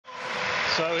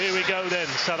So here we go then.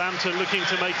 Southampton looking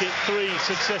to make it 3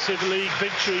 successive league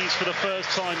victories for the first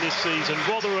time this season.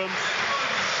 Rotherham,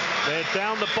 they're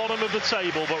down the bottom of the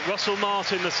table, but Russell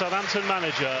Martin, the Southampton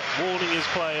manager, warning his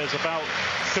players about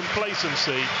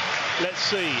complacency. Let's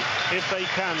see if they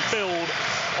can build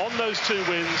on those 2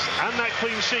 wins and that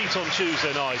clean sheet on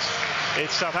Tuesday night.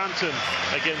 It's Southampton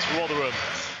against Rotherham.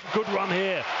 Good run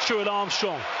here. Stuart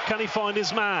Armstrong. Can he find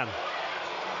his man?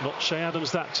 Not Shea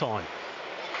Adams that time.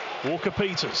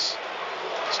 Walker-Peters.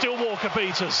 Still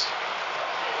Walker-Peters.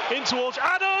 In towards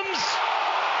Adams!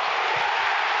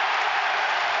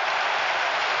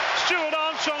 Stuart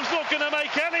Armstrong's not going to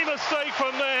make any mistake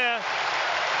from there.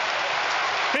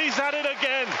 He's had it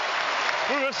again.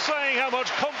 We were saying how much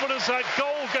confidence that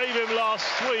goal gave him last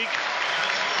week.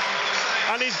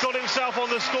 And he's got himself on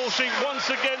the score sheet once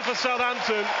again for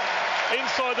Southampton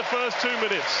inside the first 2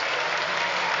 minutes.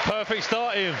 Perfect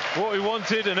start in. What we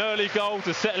wanted, an early goal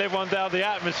to settle everyone down. The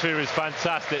atmosphere is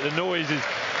fantastic. The noise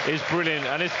is brilliant.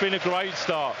 And it's been a great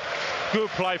start. Good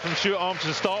play from Stuart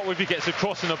Armstrong to start with. He gets a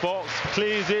cross in the box,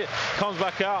 clears it, comes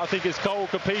back out. I think it's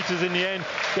Walker-Peters in the end.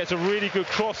 Gets a really good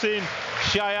cross in.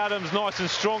 Shea Adams nice and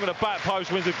strong at the back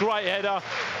post, wins a great header.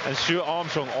 And Stuart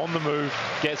Armstrong on the move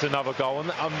gets another goal.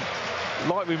 And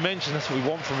like we mentioned, that's what we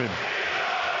want from him.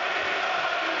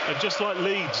 And just like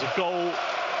Leeds, a goal,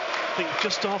 I think,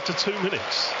 just after 2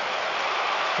 minutes.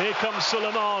 Here comes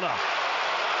Sulemana.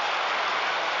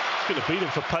 He's going to beat him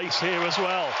for pace here as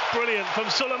well. Brilliant from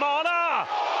Sulemana.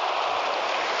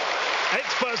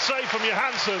 Expert save from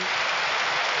Johansson.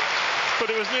 But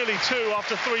it was nearly 2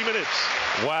 after 3 minutes.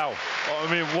 Wow.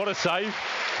 I mean, what a save.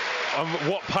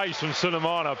 What pace from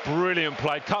Sulemana. Brilliant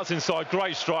play. Cuts inside,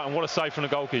 great strike, and what a save from the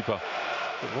goalkeeper.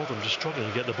 But Rotherham just struggling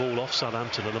to get the ball off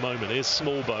Southampton at the moment. Here's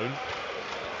Smallbone.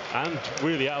 And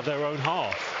really out of their own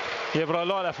half. Yeah, but I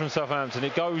like that from Southampton.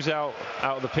 It goes out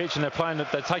of the pitch, and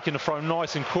they're taking the throw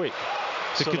nice and quick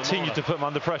to continue to put them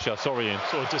under pressure. Sorry, Ian.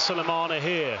 So to Sulemana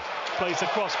here. Plays the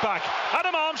cross back.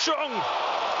 Adam Armstrong!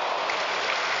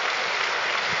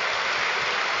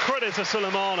 Credit to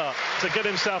Sulemana to get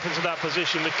himself into that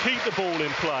position, to keep the ball in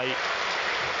play.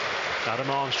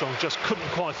 Adam Armstrong just couldn't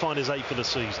quite find his 8 for the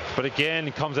season. But again,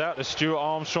 he comes out to Stuart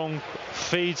Armstrong,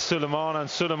 feeds Sulemana, and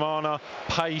Sulemana,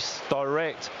 pace,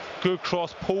 direct, good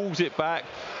cross, pulls it back,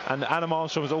 and Adam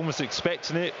Armstrong was almost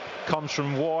expecting it, comes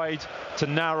from wide to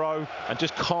narrow, and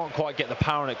just can't quite get the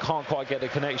power in it, can't quite get the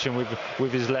connection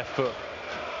with his left foot.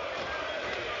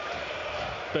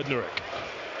 Bednarek.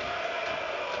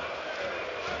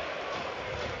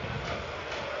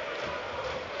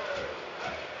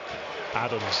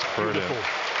 Adams, beautiful,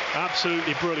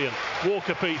 absolutely brilliant.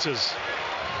 Walker-Peters.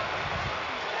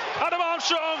 Adam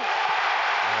Armstrong!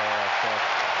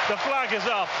 The flag is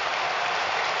up.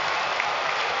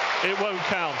 It won't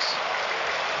count.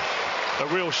 A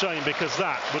real shame, because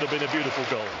that would have been a beautiful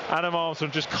goal. Adam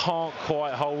Armstrong just can't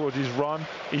quite hold his run.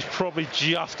 He's probably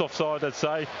just offside, I'd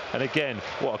say. And again,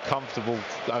 what a comfortable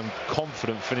and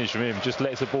confident finish from him. Just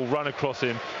lets the ball run across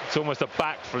him. It's almost a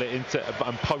back flit into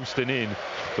and posting in.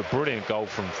 But brilliant goal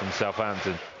from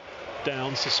Southampton.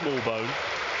 Downs to Smallbone.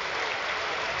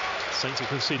 Saints have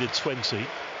conceded 20.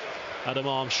 Adam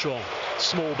Armstrong.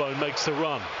 Smallbone makes the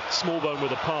run. Smallbone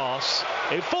with a pass.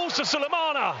 It falls to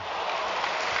Sulemana.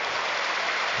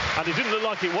 And it didn't look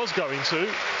like it was going to,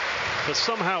 but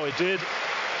somehow it did.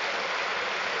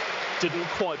 Didn't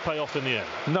quite pay off in the end.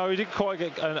 No, he didn't quite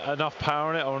get enough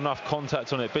power on it or enough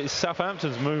contact on it. But it's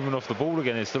Southampton's movement off the ball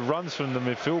again. It's the runs from the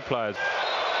midfield players.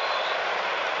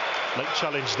 Late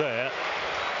challenge there.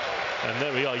 And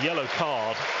there we are, yellow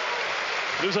card.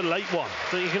 It was a late one.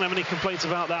 I don't think you can have any complaints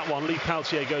about that one. Lee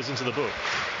Poutier goes into the book.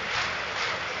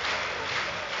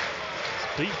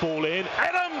 Deep ball in.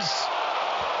 Adams!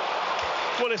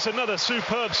 Well, it's another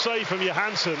superb save from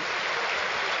Johansson.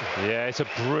 Yeah, it's a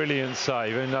brilliant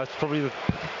save, and that's probably the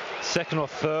second or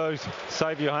third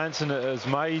save Johansson has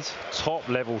made. Top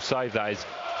level save, that is.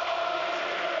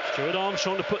 Stuart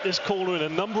Armstrong to put this corner in. A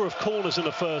number of corners in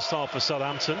the first half for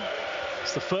Southampton.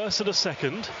 It's the first and the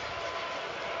second.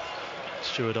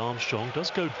 Stuart Armstrong does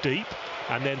go deep,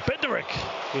 and then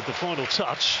Bednarek with the final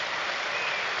touch.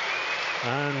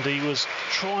 And he was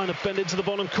trying to bend into the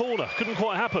bottom corner. Couldn't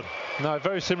quite happen. No,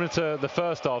 very similar to the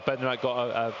first half. Bednarek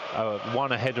got a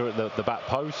one-a-header at the back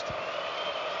post.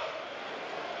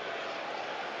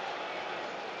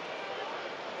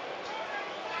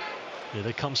 Here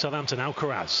they come, Southampton.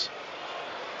 Alcaraz.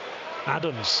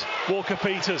 Adams.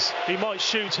 Walker-Peters. He might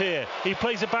shoot here. He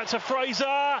plays it back to Fraser.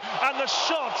 And the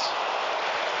shot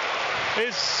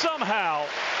is somehow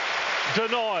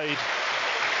denied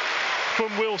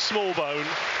from Will Smallbone,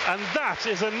 and that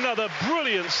is another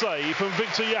brilliant save from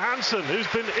Victor Johansson, who's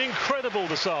been incredible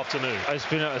this afternoon.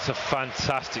 It's a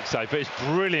fantastic save, but it's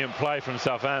brilliant play from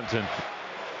Southampton.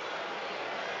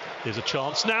 Here's a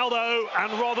chance now, though,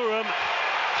 and Rotherham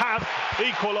have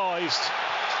equalised.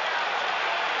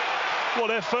 Well,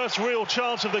 their first real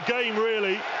chance of the game,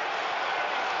 really.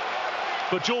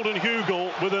 But Jordan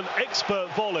Hugill with an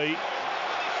expert volley,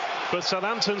 but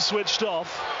Southampton switched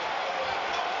off.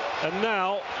 And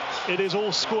now it is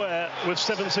all square with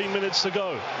 17 minutes to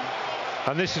go.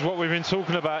 And this is what we've been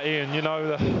talking about, Ian. You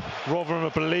know, the Rotherham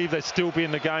believe they'd still be in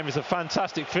the game. It's a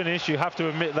fantastic finish, you have to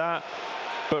admit that.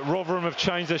 But Rotherham have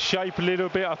changed their shape a little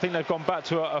bit. I think they've gone back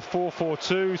to a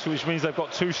 4-4-2, which means they've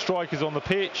got two strikers on the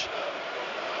pitch.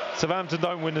 Southampton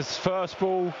don't win this first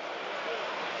ball.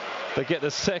 They get the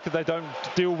second, they don't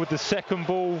deal with the second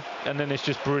ball, and then it's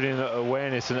just brilliant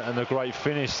awareness and a great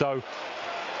finish. So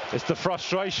it's the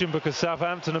frustration, because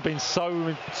Southampton have been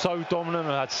so dominant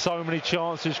and had so many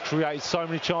chances, created so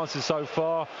many chances so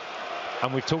far,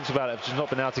 and we've talked about it, just not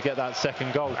been able to get that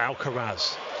second goal.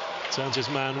 Alcaraz turns his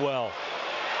man well,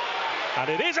 and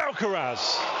it is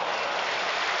Alcaraz.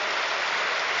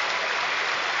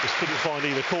 Just couldn't find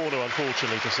either corner,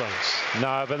 unfortunately, for Saints.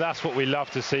 No, but that's what we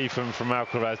love to see from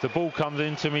Alcaraz. The ball comes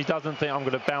into him, he doesn't think I'm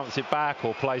going to bounce it back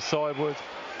or play sideways.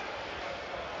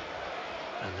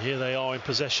 And here they are in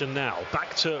possession now.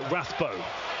 Back to Rathbone.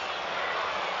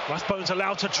 Rathbone's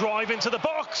allowed to drive into the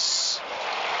box.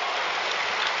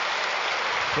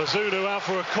 Bazunu out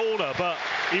for a corner, but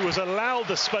he was allowed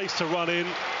the space to run in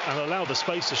and allowed the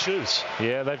space to shoot.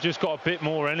 Yeah, they've just got a bit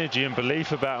more energy and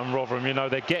belief about them, Rotherham. You know,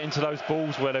 they're getting to those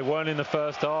balls where they weren't in the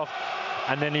first half,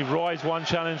 and then he rides one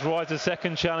challenge, rides a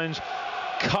second challenge,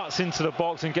 cuts into the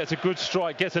box and gets a good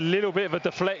strike, gets a little bit of a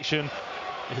deflection.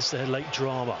 Is there late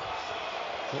drama?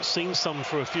 Not seen some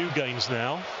for a few games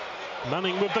now.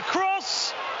 Manning with the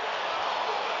cross,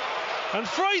 and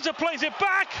Fraser plays it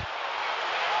back,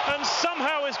 and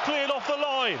somehow is cleared off the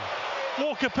line.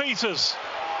 Walker-Peters.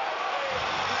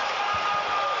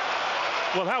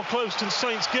 Well, how close can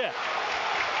Saints get?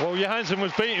 Well, Johansson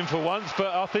was beaten for once,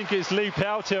 but I think it's Lee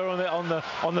Poutier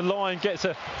on the line, gets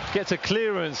a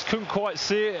clearance, couldn't quite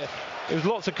see it. There was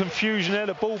lots of confusion there,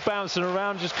 the ball bouncing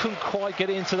around, just couldn't quite get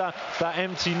into that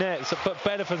empty net. So, but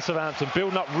better for Southampton,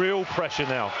 building up real pressure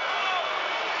now.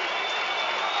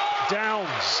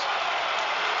 Downs.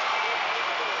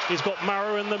 He's got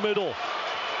Mara in the middle.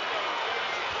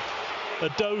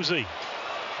 Adozi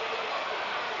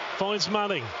finds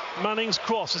Manning. Manning's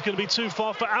cross is going to be too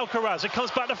far for Alcaraz. It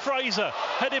comes back to Fraser.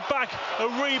 Headed back,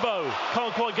 Aribo.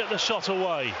 Can't quite get the shot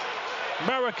away.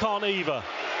 Mara can't either.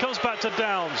 Comes back to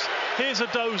Downs. Here's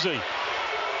Adozi.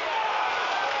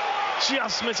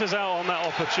 Just misses out on that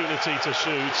opportunity to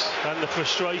shoot. And the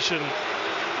frustration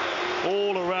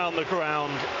all around the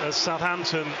ground as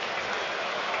Southampton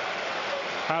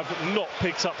have not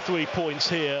picked up 3 points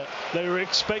here. They were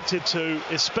expected to,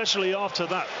 especially after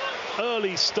that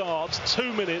early start.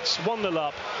 2 minutes, 1-0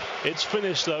 up. It's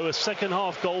finished, though. A second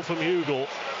half goal from Hugill.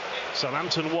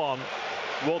 Southampton 1,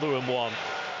 Rotherham 1.